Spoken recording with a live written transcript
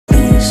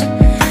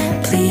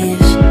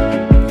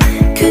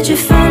Could you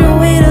find a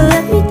way to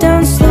let me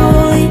down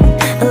slowly?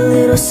 A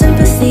little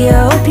sympathy,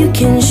 I hope you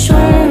can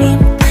show me.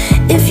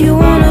 If you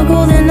wanna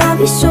go, then I'll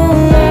be so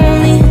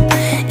lonely.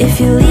 If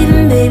you're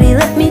leaving, baby,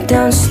 let me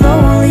down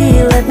slowly.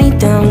 Let me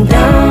down,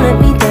 down, let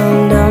me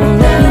down, down,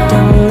 let me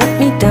down, let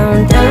me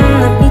down,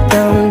 down, let me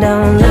down,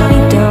 down, let me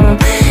down.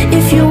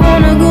 If you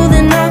wanna go,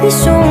 then I'll be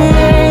so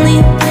lonely.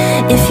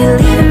 If you're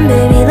leaving,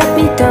 baby, let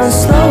me down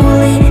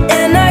slowly.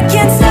 And I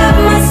can't stop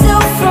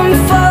myself from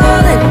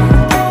falling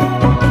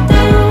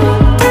down.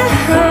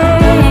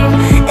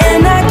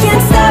 And I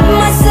can't stop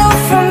myself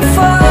from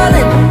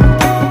falling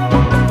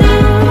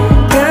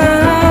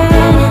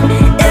down.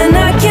 And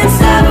I can't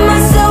stop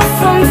myself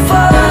from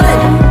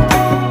falling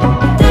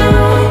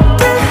down.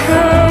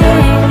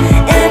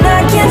 And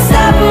I can't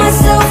stop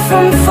myself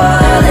from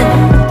falling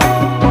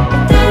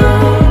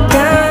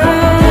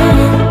down.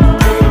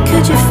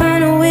 Could you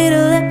find a way to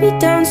let me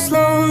down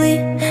slowly?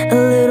 A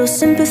little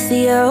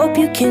sympathy, I hope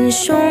you can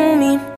show